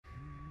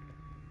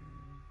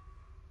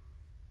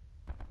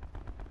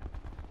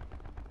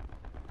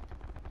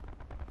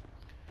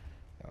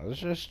It's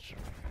just...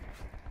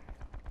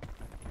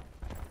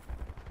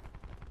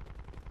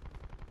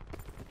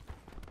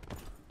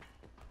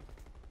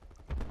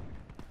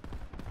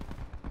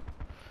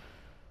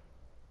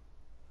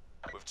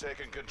 We've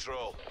taken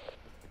control.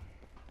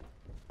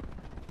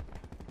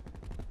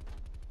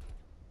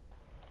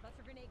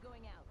 Cluster grenade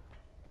going out.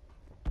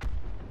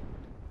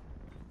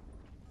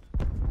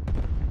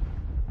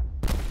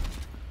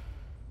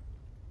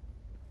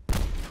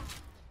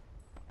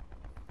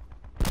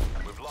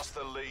 We've lost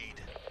the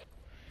lead.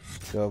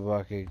 Go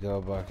Bucky, go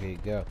Bucky,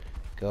 go.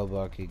 Go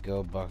Bucky,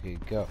 go Bucky,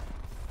 go.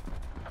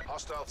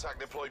 Hostile TAC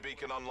deploy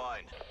beacon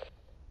online.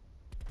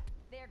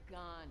 They're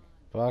gone.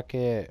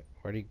 Bucket,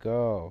 where'd he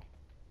go?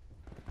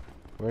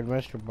 Where'd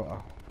Mr.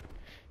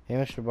 Hey,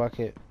 Mr.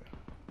 Bucket.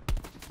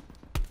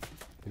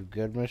 You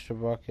good, Mr.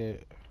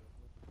 Bucket?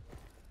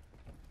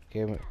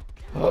 Give it.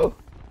 Oh!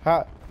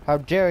 How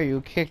dare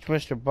you kicked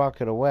Mr.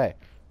 Bucket away?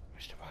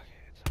 Mr. Bucket,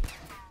 it's okay.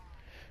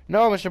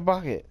 No, Mr.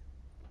 Bucket!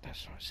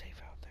 That's not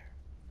safe out there.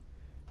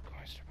 Come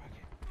on, Mr.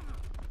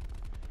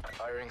 Bucket.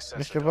 Firing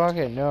Mr.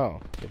 Bucket, no.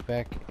 Get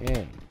back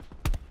in.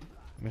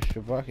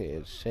 Mr. Bucket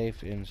is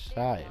safe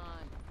inside.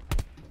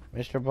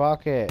 Mr.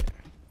 Bucket.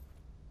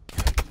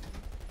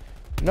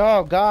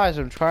 No, guys,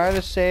 I'm trying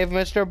to save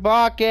Mr.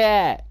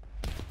 Bucket.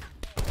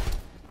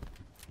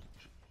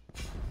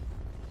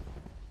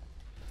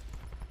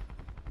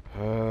 I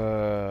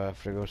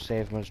have to go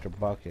save Mr.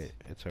 Bucket.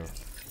 It's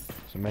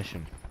a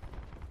mission.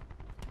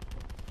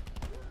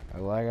 I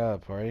lag out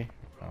of the party.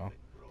 No.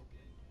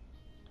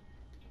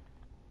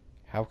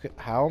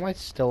 How am I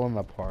still in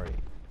the party?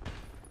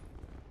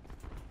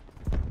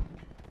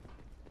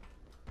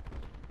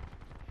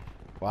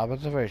 What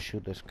happens if I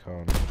shoot this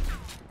cone?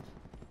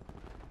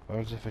 What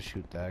happens if I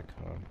shoot that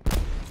cone?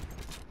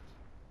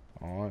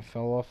 Oh, it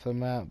fell off the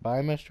map.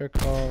 Bye, Mr.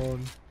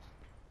 Cone.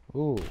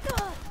 Ooh.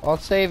 I'll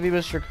save you,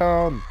 Mr.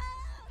 Cone.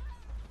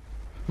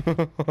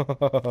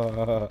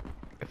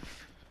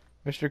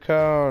 Mr.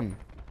 Cone.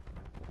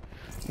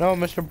 No,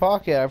 Mr.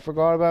 Bucket. I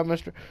forgot about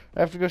Mr. I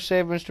have to go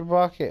save Mr.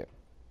 Bucket.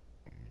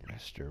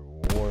 Mr.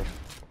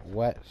 Wharf.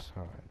 Wet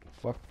sign.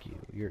 Fuck you.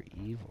 You're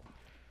evil.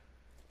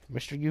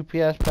 Mr.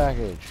 UPS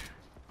package.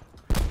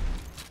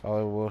 I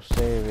will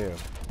save you.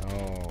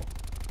 No.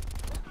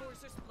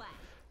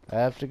 I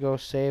have to go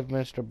save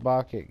Mr.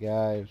 Bucket,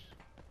 guys.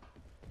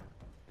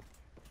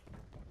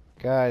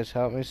 Guys,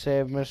 help me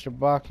save Mr.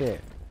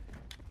 Bucket.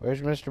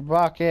 Where's Mr.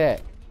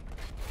 Bucket?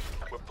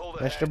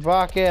 Mr.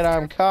 Bucket,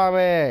 I'm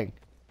coming.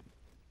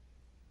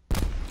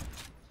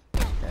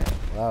 Damn,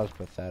 that was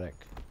pathetic.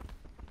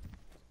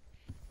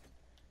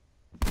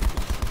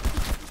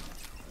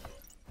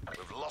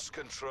 We've lost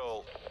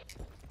control.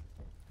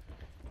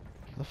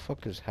 What the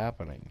fuck is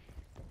happening?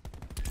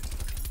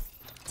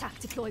 TAC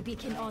deploy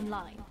beacon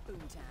online.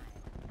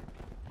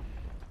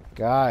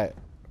 Guy,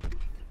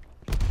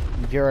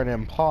 you're an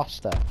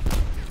imposter.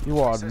 You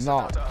are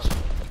not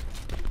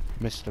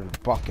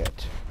Mr.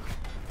 Bucket.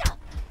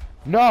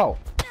 No!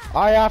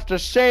 I have to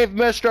save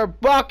Mr.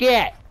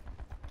 Bucket!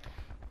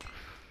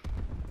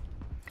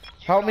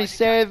 Help me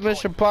save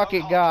Mr.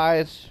 Bucket,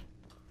 guys.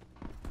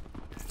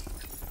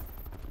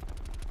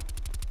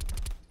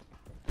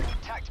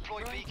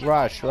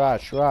 Rush,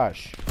 rush,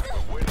 rush.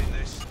 We're winning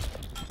this.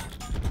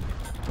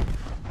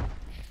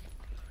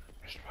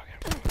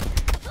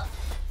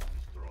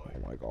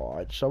 Oh my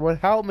god, someone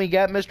help me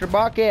get Mr.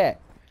 Bucket!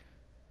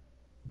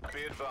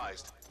 Be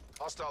advised.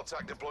 Hostile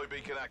TAC deploy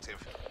beacon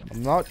active.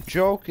 I'm not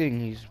joking,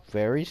 he's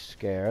very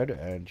scared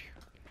and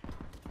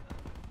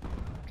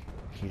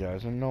he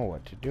doesn't know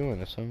what to do in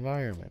this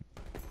environment.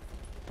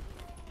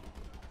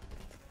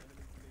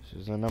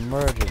 This is an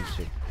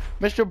emergency.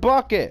 Mr.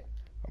 Bucket!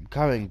 I'm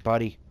coming,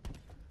 buddy.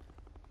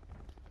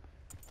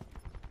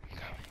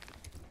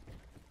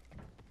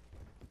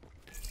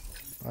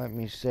 Let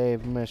me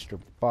save Mr.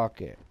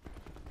 Bucket.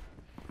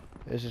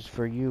 This is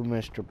for you,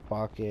 Mr.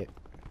 Bucket.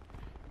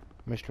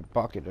 Mr.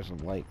 Bucket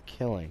doesn't like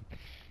killing.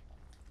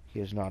 He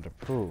does not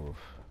approve.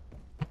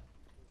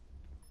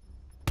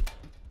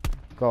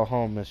 Go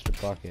home, Mr.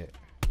 Bucket.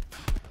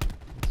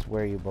 It's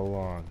where you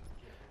belong.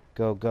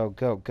 Go, go,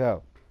 go,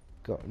 go.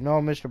 Go.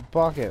 No, Mr.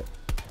 Bucket.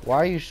 Why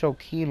are you so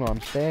keen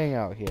on staying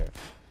out here?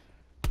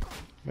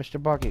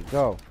 Mr. Bucket,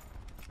 go.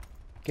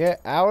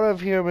 Get out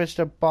of here,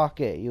 Mr.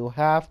 Bucket. You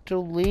have to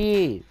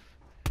leave.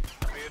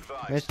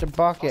 Mr.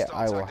 Bucket,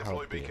 I will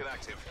help you.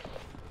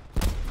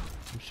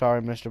 I'm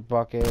sorry, Mr.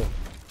 Bucket.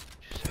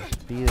 Just has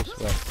to be this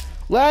way.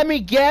 Let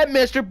me get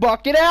Mr.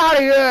 Bucket out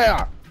of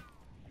here!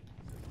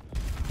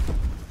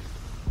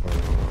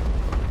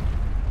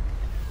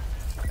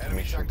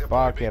 Mr.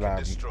 Bucket,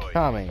 I'm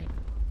coming.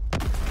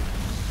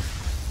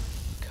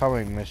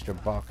 Coming,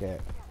 Mr. Bucket.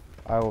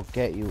 I will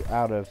get you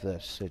out of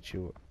this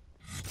situation.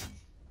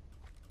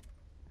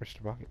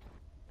 Mr. Bucket.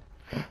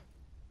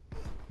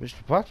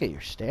 Mr. Bucket,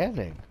 you're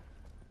standing.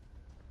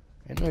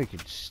 I know you can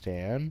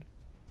stand.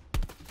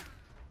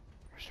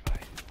 Mr.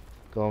 Bucket.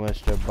 Go,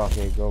 Mr.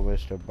 Bucket. Go,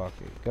 Mr.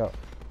 Bucket. Go.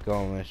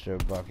 Go, Mr.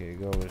 Bucket.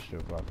 Go,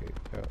 Mr. Bucket.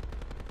 Go.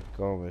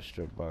 Go,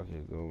 Mr.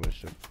 Bucket. Go,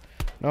 Mr.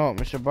 No,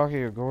 Mr. Bucket,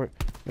 you're going.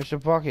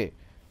 Mr. Bucket.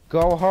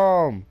 Go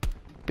home.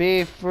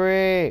 Be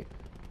free.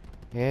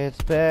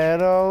 It's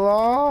been a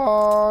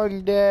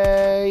long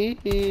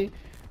day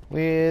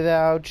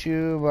without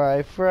you,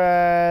 my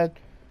friend.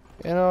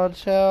 And I'll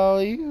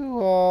tell you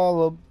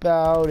all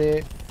about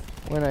it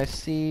when I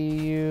see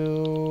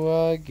you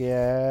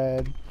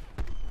again.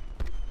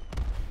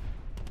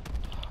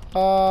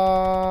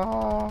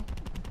 Ah,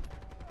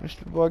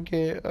 Mr.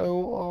 Bucket, I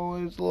will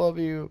always love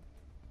you.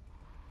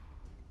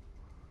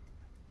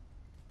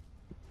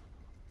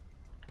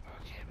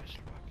 Okay, Mr.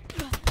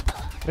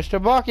 Bucket.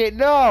 Mr. Bucket,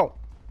 no!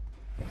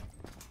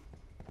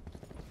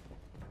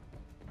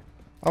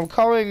 I'm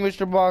coming,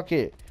 Mr.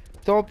 Bucket.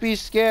 Don't be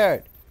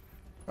scared.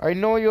 I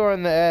know you're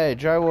on the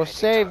edge. I will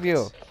save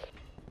you.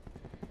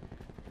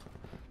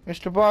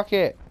 Mr.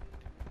 Bucket.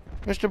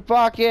 Mr.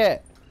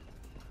 Bucket.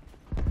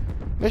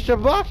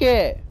 Mr.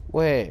 Bucket.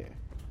 Wait.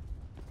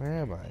 Where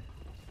am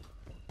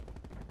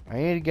I? I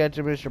need to get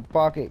to Mr.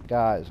 Bucket,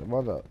 guys. Am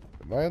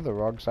I on the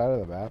wrong side of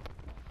the map?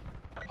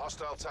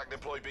 Hostile TAC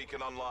deploy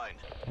beacon online.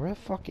 Where the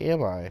fuck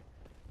am I?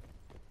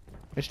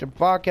 Mr.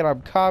 Bucket,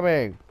 I'm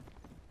coming.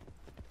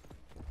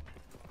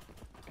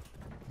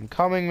 I'm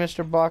coming,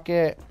 Mr.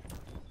 Bucket.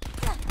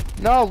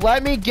 No,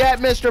 let me get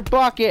Mr.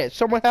 Bucket.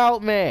 Someone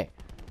help me.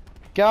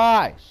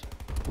 Guys,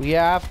 we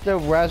have to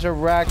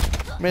resurrect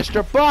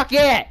Mr.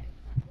 Bucket.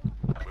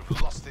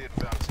 We've lost the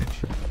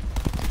advantage.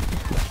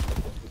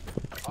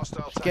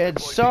 Hostile TAC Can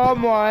deploy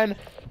someone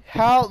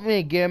help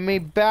me? Give me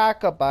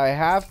backup. I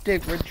have to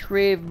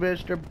retrieve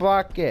Mr.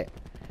 Bucket.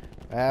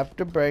 I have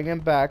to bring him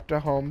back to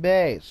home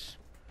base.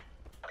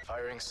 beacon online.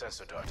 Firing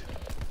sensor dart.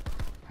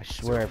 I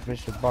swear, if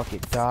Mr.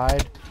 Bucket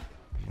died,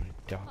 I'm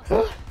gonna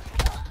die.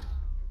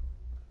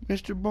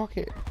 Mr.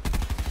 Bucket,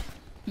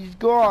 he's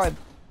gone.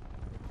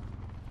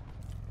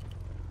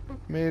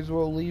 May as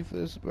well leave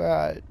this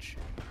match.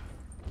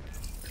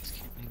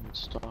 Can't even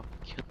stop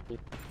killing.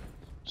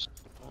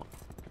 Stop.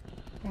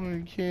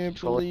 I can't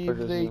Controller believe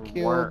they doesn't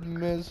killed work.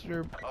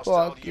 Mr.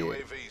 Hostile Bucket.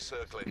 UAV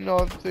circling.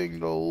 Nothing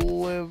to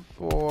live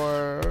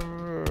for.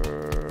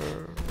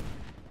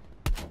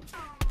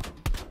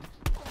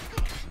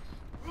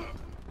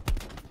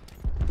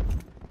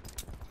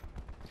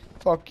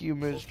 Fuck you,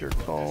 Mr.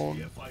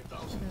 Cone.